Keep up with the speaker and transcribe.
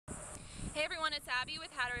everyone, it's Abby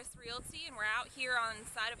with Hatteras Realty, and we're out here on the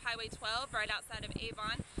side of Highway 12, right outside of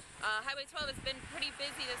Avon. Highway 12 has been pretty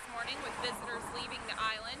busy this morning with visitors leaving the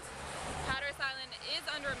island. Hatteras Island is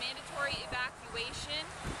under a mandatory evacuation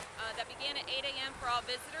that began at 8 a.m. for all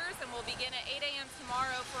visitors and will begin at 8 a.m.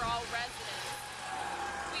 tomorrow for all residents.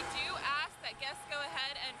 We do ask that guests go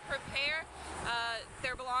ahead and prepare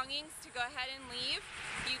their belongings to go ahead and leave.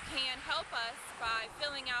 You can help us by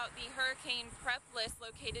filling out the hurricane prep list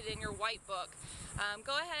located in your white book.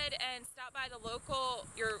 Go ahead and stop by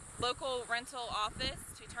your local rental office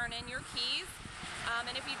to turn in your keys.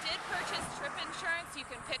 And if you did purchase trip insurance, you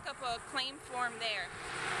can pick up a claim form there.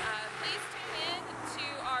 Please tune in to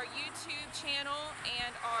our YouTube channel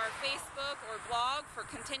and our Facebook or blog for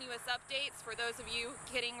continuous updates. For those of you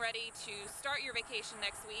getting ready to start your vacation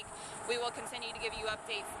next week, we will continue to give you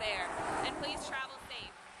updates there. And please travel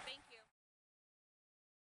safe.